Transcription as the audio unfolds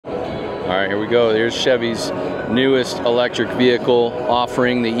right, here we go. Here's Chevy's newest electric vehicle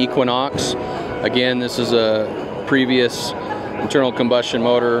offering, the Equinox. Again, this is a previous internal combustion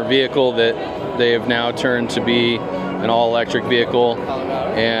motor vehicle that they have now turned to be an all-electric vehicle,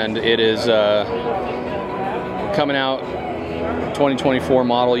 and it is coming out 2024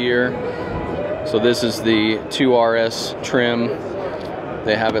 model year. So this is the 2RS trim.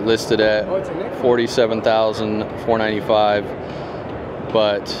 They have it listed at $47,495,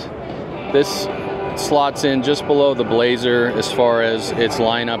 but this slots in just below the Blazer as far as its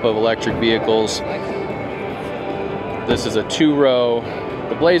lineup of electric vehicles. This is a 2-row.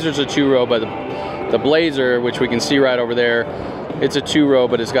 The Blazer's a 2-row, but the Blazer, which we can see right over there, it's a 2-row,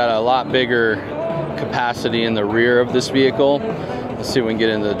 but it's got a lot bigger capacity in the rear of this vehicle. Let's see if we can get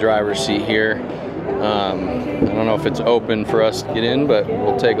into the driver's seat here. I don't know if it's open for us to get in, but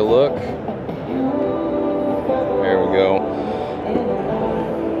we'll take a look. There we go.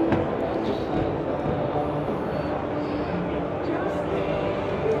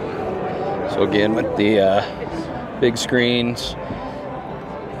 So again, with the big screens,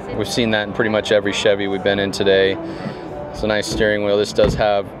 we've seen that in pretty much every Chevy we've been in today. It's a nice steering wheel. This does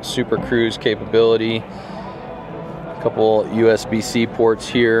have Super Cruise capability. A couple USB-C ports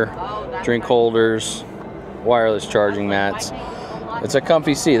here, drink holders, wireless charging mats. It's a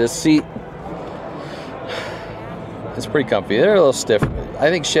comfy seat. This seat, it's pretty comfy. They're a little stiff. I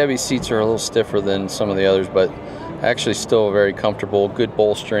think Chevy seats are a little stiffer than some of the others, but actually still very comfortable. Good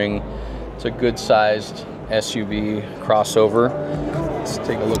bolstering. It's a good sized SUV crossover. Let's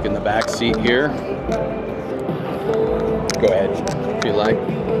take a look in the back seat here. Go ahead if you like.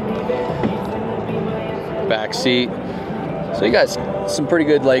 Back seat. So you got some pretty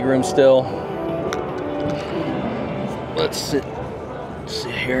good leg room still. Let's sit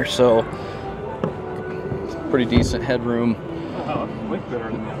here. So pretty decent headroom.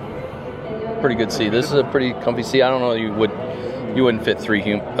 Pretty good seat. This is a pretty comfy seat. I don't know, you wouldn't fit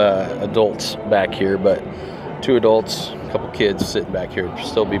 3 adults back here, but 2 adults, a couple kids sitting back here would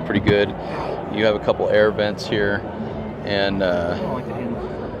still be pretty good. You have a couple air vents here, and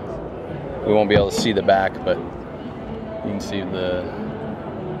we won't be able to see the back, but you can see the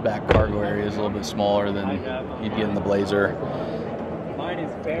back cargo area is a little bit smaller than you'd get in the Blazer.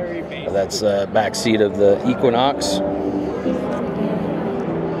 That's the back seat of the Equinox.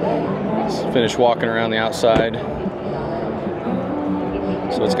 Let's finish walking around the outside.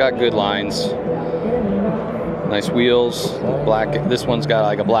 So it's got good lines. Nice wheels, black. This one's got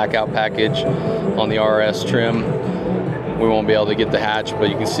like a blackout package on the RS trim. We won't be able to get the hatch, but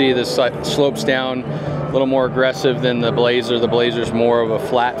you can see this slopes down a little more aggressive than the Blazer. The Blazer's more of a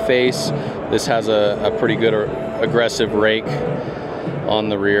flat face. This has a pretty good aggressive rake on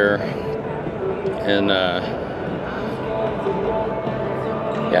the rear. And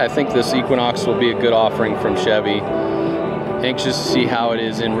yeah, I think this Equinox will be a good offering from Chevy. Anxious to see how it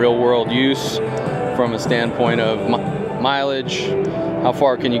is in real world use from a standpoint of mileage, how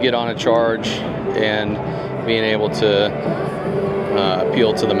far can you get on a charge, and being able to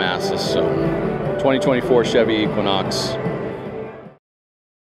appeal to the masses. So 2024 Chevy Equinox.